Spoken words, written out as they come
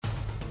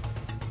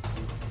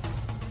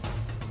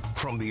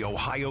From the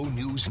Ohio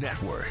News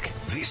Network,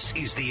 this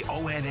is the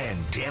ONN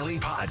Daily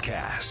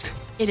Podcast.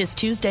 It is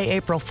Tuesday,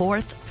 April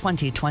 4th,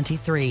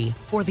 2023.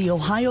 For the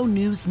Ohio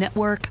News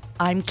Network,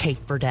 I'm Kate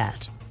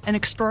Burdett. An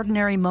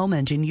extraordinary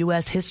moment in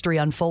U.S. history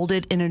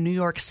unfolded in a New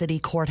York City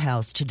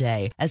courthouse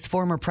today as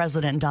former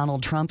President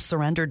Donald Trump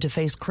surrendered to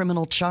face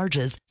criminal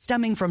charges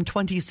stemming from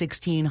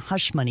 2016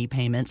 hush money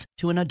payments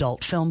to an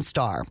adult film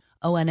star.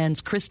 ONN's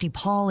Christy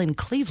Paul in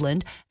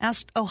Cleveland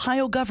asked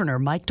Ohio Governor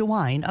Mike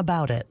DeWine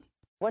about it.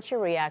 What's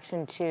your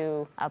reaction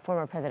to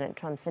former President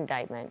Trump's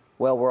indictment?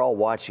 Well, we're all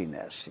watching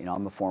this. You know,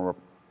 I'm a former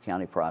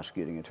county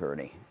prosecuting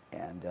attorney,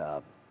 and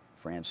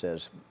Fran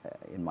says,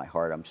 in my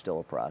heart, I'm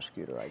still a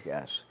prosecutor, I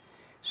guess.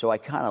 So I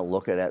kind of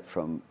look at it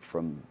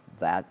from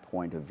that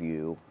point of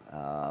view.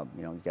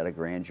 You know, you've got a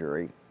grand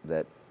jury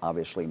that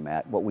obviously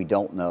met. What we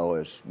don't know,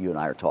 as you and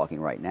I are talking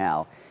right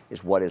now,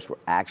 is what is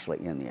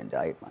actually in the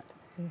indictment.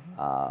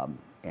 Mm-hmm.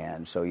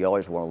 And so you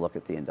always want to look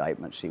at the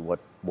indictment, see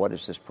what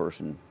is this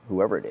person,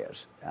 whoever it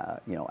is,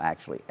 you know,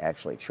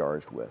 actually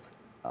charged with.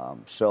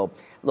 So,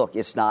 look,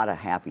 it's not a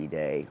happy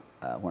day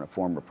when a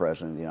former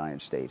president of the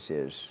United States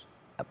is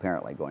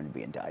apparently going to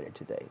be indicted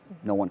today.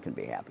 No one can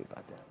be happy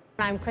about that.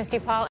 I'm Christy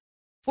Paul.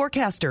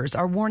 Forecasters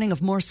are warning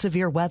of more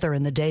severe weather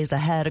in the days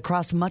ahead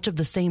across much of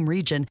the same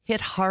region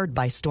hit hard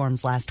by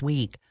storms last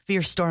week.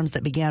 Fierce storms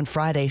that began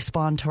Friday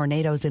spawned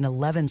tornadoes in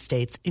 11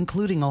 states,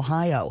 including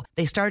Ohio.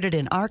 They started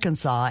in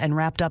Arkansas and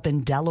wrapped up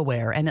in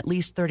Delaware, and at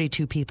least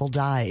 32 people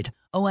died.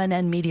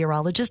 ONN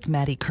meteorologist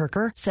Maddie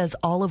Kirker says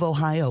all of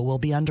Ohio will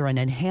be under an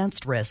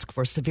enhanced risk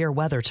for severe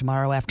weather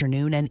tomorrow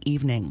afternoon and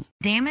evening.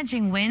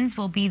 Damaging winds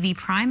will be the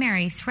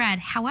primary threat.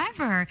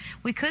 However,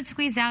 we could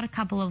squeeze out a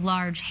couple of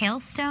large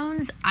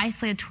hailstones.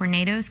 Isolated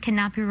tornadoes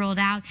cannot be ruled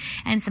out,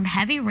 and some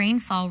heavy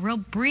rainfall, real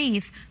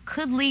brief,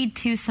 could lead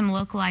to some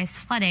localized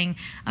flooding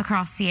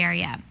across the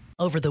area.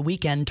 Over the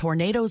weekend,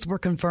 tornadoes were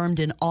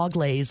confirmed in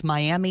Auglaize,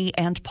 Miami,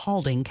 and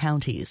Paulding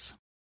counties.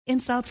 In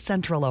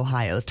south-central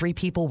Ohio, 3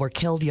 people were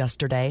killed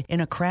yesterday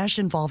in a crash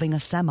involving a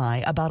semi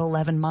about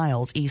 11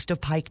 miles east of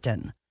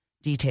Piketon.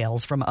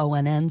 Details from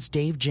ONN's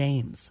Dave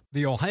James.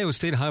 The Ohio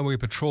State Highway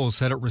Patrol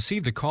said it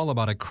received a call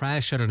about a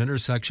crash at an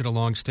intersection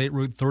along State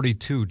Route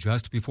 32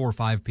 just before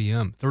 5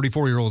 p.m.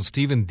 34-year-old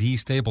Stephen D.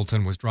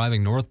 Stapleton was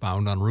driving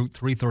northbound on Route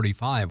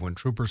 335 when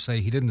troopers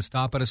say he didn't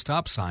stop at a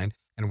stop sign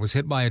and was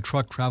hit by a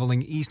truck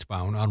traveling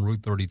eastbound on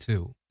Route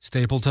 32.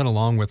 Stapleton,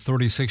 along with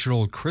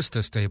 36-year-old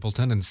Krista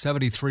Stapleton and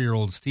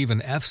 73-year-old Stephen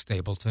F.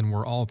 Stapleton,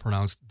 were all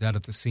pronounced dead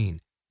at the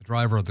scene. The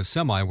driver of the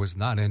semi was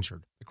not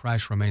injured. The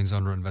crash remains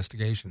under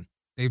investigation.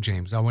 Dave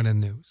James, ONN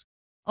News.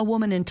 A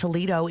woman in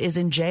Toledo is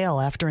in jail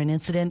after an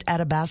incident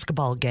at a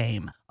basketball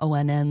game.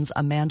 ONN's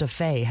Amanda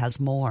Fay has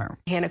more.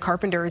 Hannah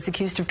Carpenter is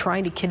accused of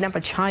trying to kidnap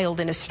a child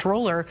in a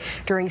stroller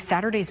during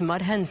Saturday's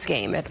Mud Hens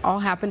game. It all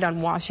happened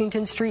on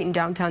Washington Street in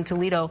downtown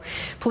Toledo.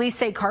 Police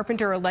say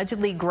Carpenter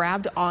allegedly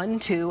grabbed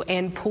onto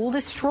and pulled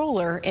a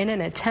stroller in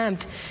an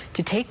attempt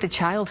to take the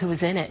child who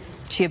was in it.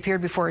 She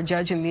appeared before a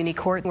judge in Muni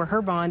Court where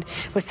her bond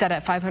was set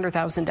at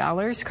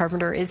 $500,000.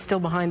 Carpenter is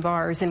still behind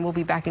bars and will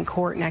be back in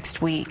court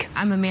next week.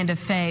 I'm Amanda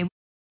Fay.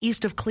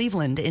 East of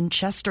Cleveland in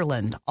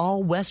Chesterland,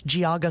 all West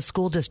Geauga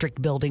School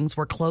District buildings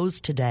were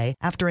closed today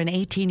after an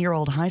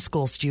 18-year-old high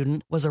school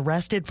student was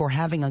arrested for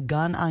having a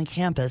gun on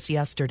campus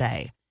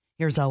yesterday.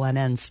 Here's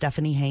ONN's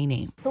Stephanie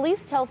Haney.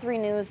 Police tell 3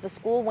 News the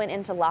school went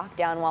into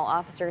lockdown while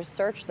officers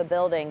searched the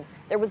building.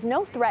 There was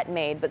no threat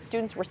made, but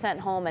students were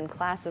sent home and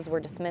classes were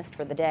dismissed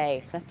for the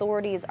day.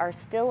 Authorities are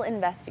still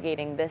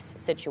investigating this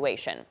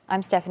situation.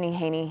 I'm Stephanie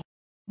Haney.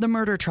 The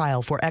murder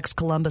trial for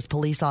ex-Columbus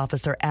police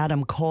officer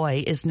Adam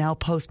Coy is now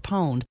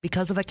postponed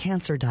because of a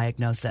cancer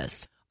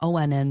diagnosis.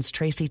 ONN's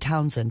Tracy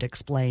Townsend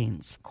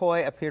explains.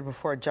 Coy appeared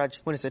before a judge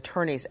when his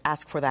attorneys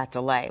asked for that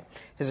delay.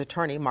 His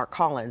attorney, Mark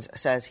Collins,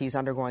 says he's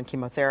undergoing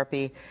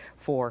chemotherapy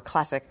for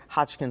classic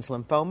Hodgkin's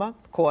lymphoma.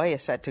 Coy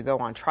is set to go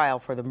on trial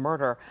for the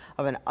murder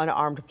of an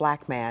unarmed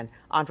black man,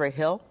 Andre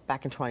Hill,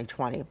 back in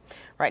 2020.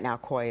 Right now,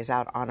 Coy is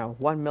out on a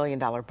 $1 million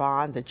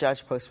bond. The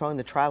judge postponed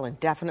the trial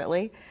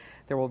indefinitely.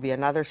 There will be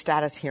another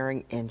status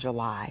hearing in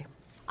July.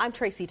 I'm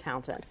Tracy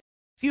Townsend.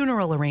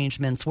 Funeral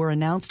arrangements were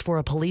announced for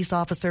a police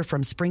officer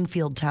from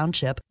Springfield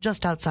Township,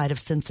 just outside of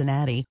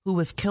Cincinnati, who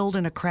was killed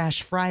in a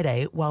crash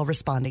Friday while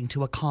responding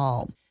to a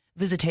call.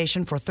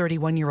 Visitation for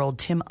 31-year-old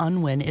Tim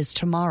Unwin is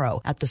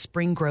tomorrow at the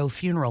Spring Grove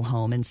Funeral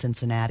Home in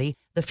Cincinnati.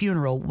 The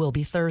funeral will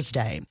be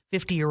Thursday.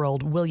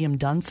 50-year-old William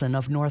Dunson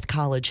of North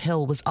College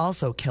Hill was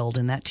also killed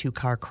in that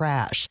 2-car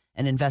crash.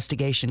 An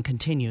investigation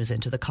continues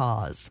into the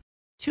cause.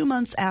 2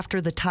 months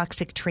after the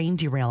toxic train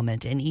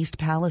derailment in East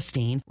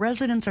Palestine,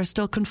 residents are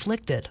still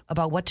conflicted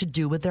about what to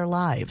do with their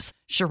lives.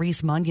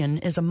 Charisse Munyon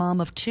is a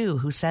mom of 2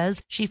 who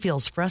says she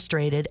feels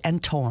frustrated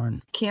and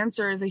torn.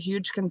 Cancer is a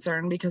huge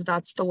concern because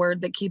that's the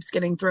word that keeps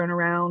getting thrown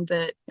around,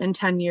 that in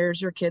 10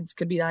 years your kids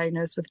could be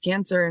diagnosed with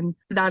cancer, and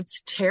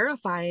that's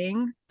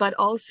terrifying. but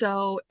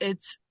also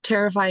it's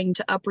terrifying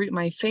to uproot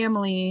my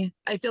family.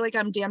 I feel like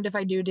I'm damned if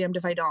I do, damned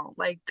if I don't.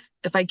 Like,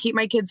 if I keep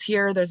my kids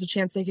here, there's a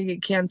chance they could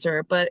get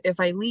cancer. But if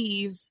I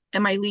leave,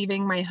 am I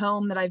leaving my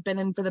home that I've been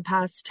in for the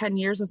past 10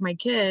 years with my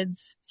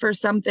kids for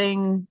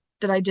something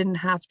that I didn't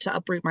have to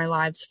uproot my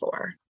lives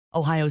for?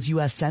 Ohio's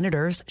U.S.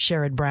 Senators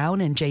Sherrod Brown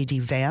and J.D.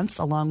 Vance,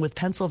 along with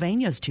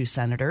Pennsylvania's 2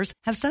 senators,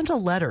 have sent a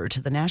letter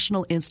to the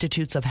National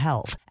Institutes of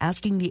Health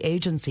asking the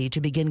agency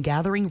to begin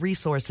gathering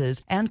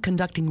resources and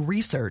conducting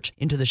research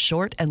into the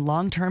short and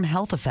long-term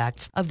health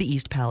effects of the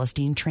East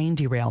Palestine train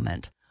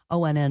derailment.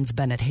 ONN's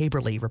Bennett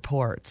Haberly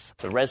reports.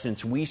 The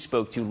residents we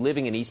spoke to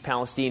living in East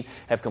Palestine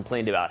have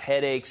complained about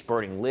headaches,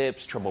 burning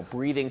lips, trouble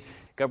breathing.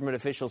 Government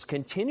officials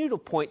continue to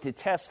point to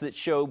tests that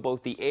show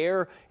both the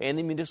air and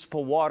the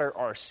municipal water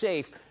are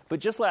safe. But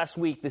just last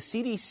week, the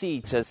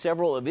CDC says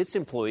several of its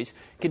employees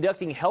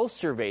conducting health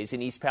surveys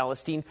in East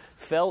Palestine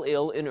fell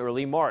ill in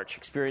early March,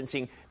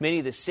 experiencing many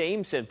of the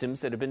same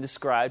symptoms that have been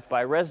described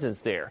by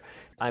residents there.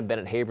 I'm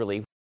Bennett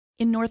Haberly.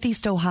 In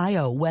Northeast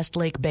Ohio,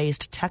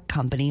 Westlake-based tech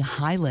company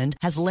Highland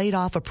has laid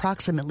off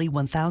approximately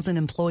 1,000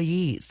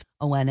 employees.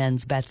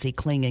 ONN's Betsy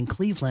Kling in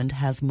Cleveland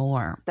has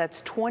more.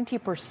 That's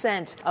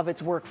 20% of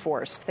its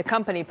workforce. The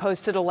company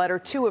posted a letter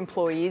to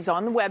employees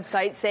on the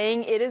website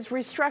saying it is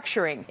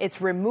restructuring.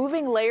 It's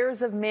removing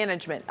layers of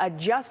management,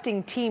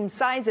 adjusting team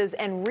sizes,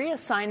 and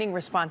reassigning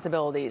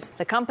responsibilities.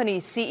 The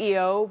company's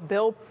CEO,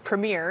 Bill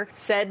Premier,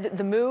 said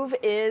the move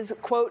is,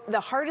 quote, the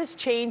hardest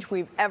change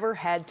we've ever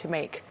had to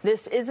make.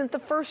 This isn't the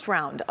first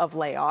round of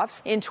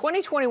layoffs. In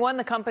 2021,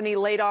 the company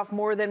laid off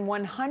more than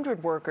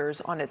 100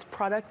 workers on its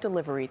product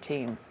delivery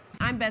team.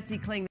 I'm Betsy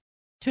Kling.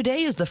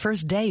 Today is the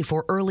first day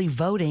for early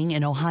voting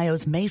in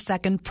Ohio's May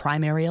 2nd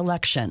primary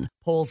election.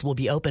 Polls will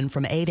be open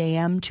from 8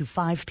 a.m. to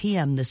 5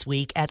 p.m. this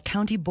week at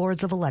county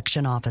boards of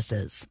election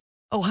offices.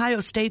 Ohio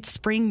State's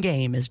spring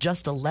game is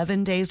just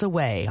 11 days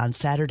away on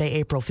Saturday,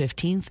 April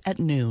 15th at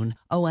noon.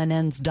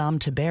 ONN's Dom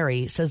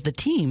Tiberi says the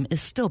team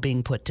is still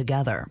being put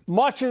together.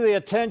 Much of the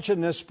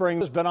attention this spring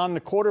has been on the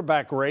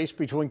quarterback race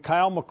between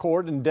Kyle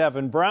McCord and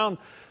Devin Brown.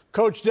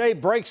 Coach Day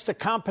breaks the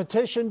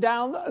competition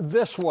down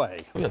this way.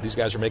 These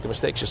guys are making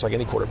mistakes just like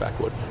any quarterback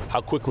would.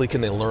 How quickly can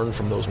they learn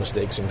from those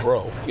mistakes and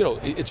grow?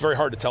 It's very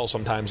hard to tell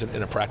sometimes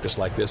in a practice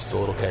like this. It's a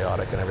little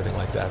chaotic and everything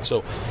like that.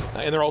 So,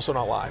 and they're also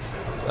not live.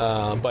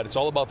 But it's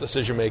all about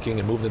decision making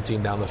and moving the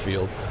team down the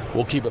field.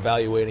 We'll keep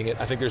evaluating it.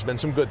 I think there's been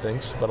some good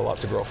things, but a lot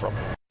to grow from.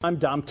 I'm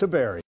Dom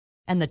Tiberi.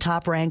 And the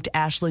top-ranked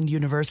Ashland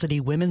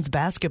University women's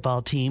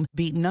basketball team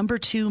beat number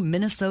 2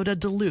 Minnesota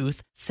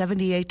Duluth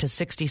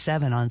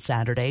 78-67 on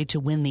Saturday to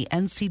win the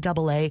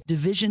NCAA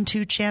Division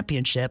II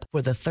championship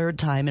for the third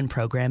time in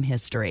program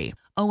history.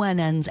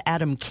 ONN's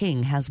Adam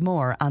King has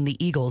more on the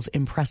Eagles'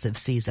 impressive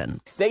season.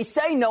 They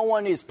say no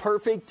one is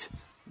perfect.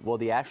 Well,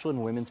 the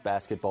Ashland women's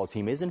basketball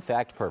team is, in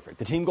fact, perfect.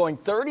 The team going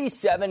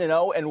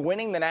 37-0 and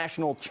winning the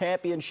national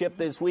championship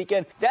this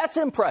weekend. That's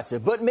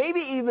impressive, but maybe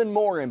even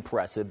more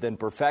impressive than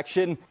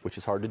perfection, which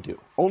is hard to do.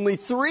 Only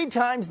 3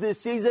 times this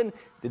season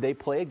did they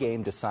play a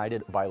game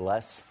decided by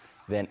less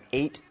than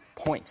 8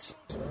 points.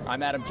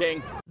 I'm Adam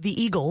King.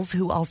 The Eagles,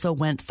 who also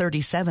went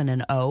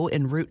 37-0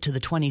 en route to the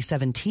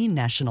 2017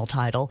 national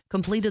title,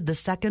 completed the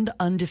second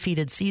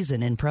undefeated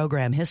season in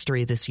program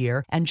history this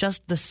year and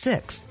just the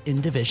 6th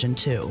in Division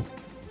II.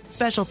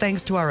 Special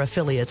thanks to our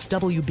affiliates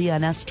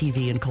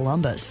WBNS-TV in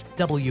Columbus,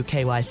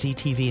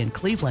 WKYC-TV in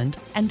Cleveland,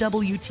 and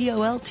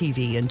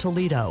WTOL-TV in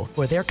Toledo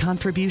for their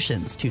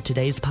contributions to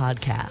today's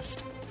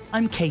podcast.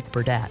 I'm Kate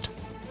Burdett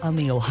on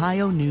the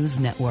Ohio News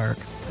Network.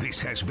 This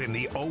has been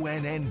the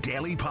ONN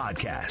Daily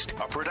Podcast,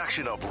 a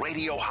production of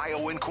Radio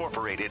Ohio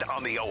Incorporated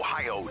on the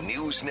Ohio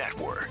News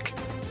Network.